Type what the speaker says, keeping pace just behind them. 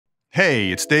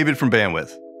Hey, it's David from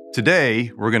Bandwidth.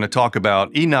 Today, we're going to talk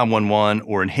about E911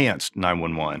 or Enhanced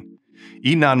 911.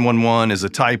 E911 is a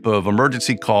type of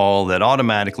emergency call that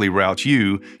automatically routes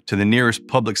you to the nearest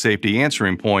public safety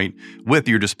answering point with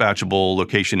your dispatchable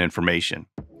location information.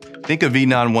 Think of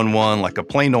E911 like a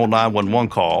plain old 911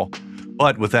 call,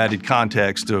 but with added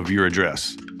context of your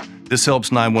address. This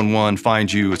helps 911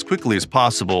 find you as quickly as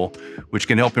possible, which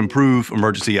can help improve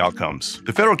emergency outcomes.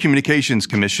 The Federal Communications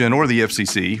Commission, or the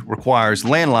FCC, requires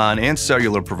landline and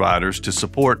cellular providers to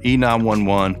support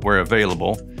E911 where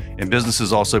available, and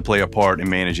businesses also play a part in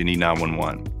managing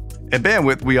E911. At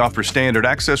Bandwidth, we offer standard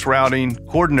access routing,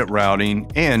 coordinate routing,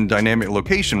 and dynamic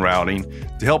location routing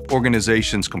to help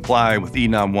organizations comply with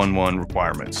E911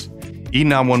 requirements.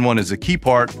 E911 is a key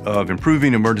part of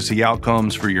improving emergency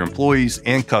outcomes for your employees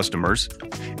and customers.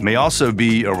 It may also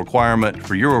be a requirement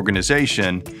for your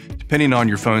organization, depending on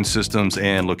your phone systems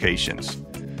and locations.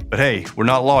 But hey, we're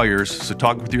not lawyers, so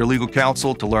talk with your legal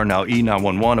counsel to learn how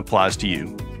E911 applies to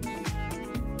you.